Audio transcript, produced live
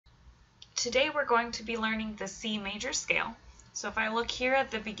today we're going to be learning the C major scale. So if I look here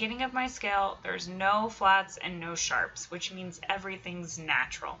at the beginning of my scale, there's no flats and no sharps, which means everything's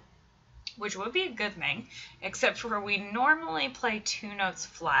natural, which would be a good thing, except for we normally play 2 notes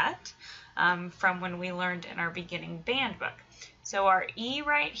flat from when we learned in our beginning band book. So our E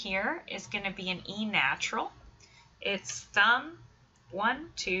right here is going to be an E natural. It's thumb, 1,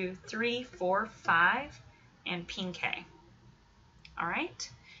 2, 3, 4, 5, and pincé. All right.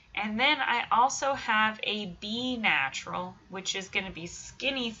 And then I also have a B natural, which is going to be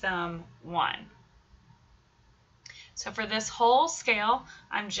skinny thumb 1. So for this whole scale,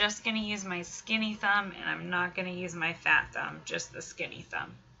 I'm just going to use my skinny thumb, and I'm not going to use my fat thumb, just the skinny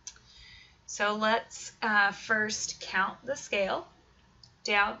thumb. So let's first count the scale.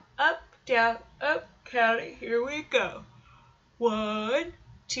 Down, up, count it. Here we go. 1,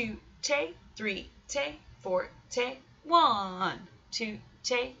 2, 3, 4, 1, 2,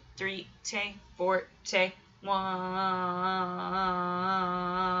 3, 4, 1.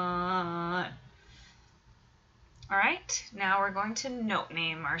 All right, now we're going to note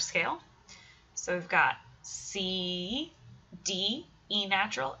name our scale. So we've got C, D, E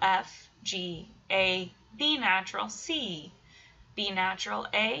natural, F, G, A, B natural, C, B natural,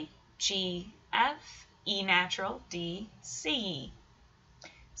 A, G, F, E natural, D, C.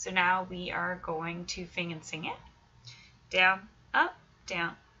 So now we are going to sing and sing it. Down, up,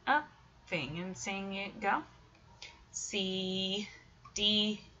 sing and sing it, go. C,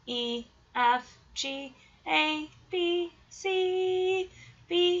 D, E, F, G, A, B, C,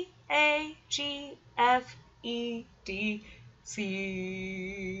 B, A, G, F, E, D,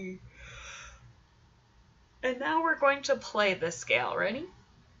 C. And now we're going to play the scale. Ready?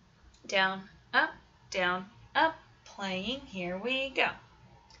 Down, up, playing. Here we go.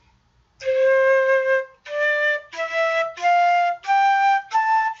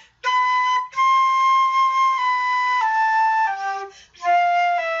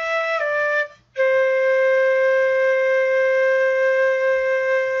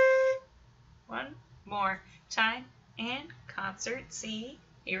 One more time, and concert C.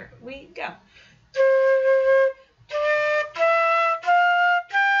 Here we go.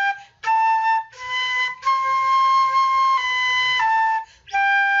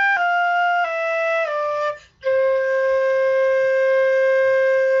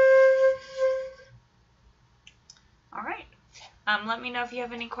 All right. Let me know if you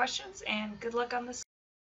have any questions, and good luck on this.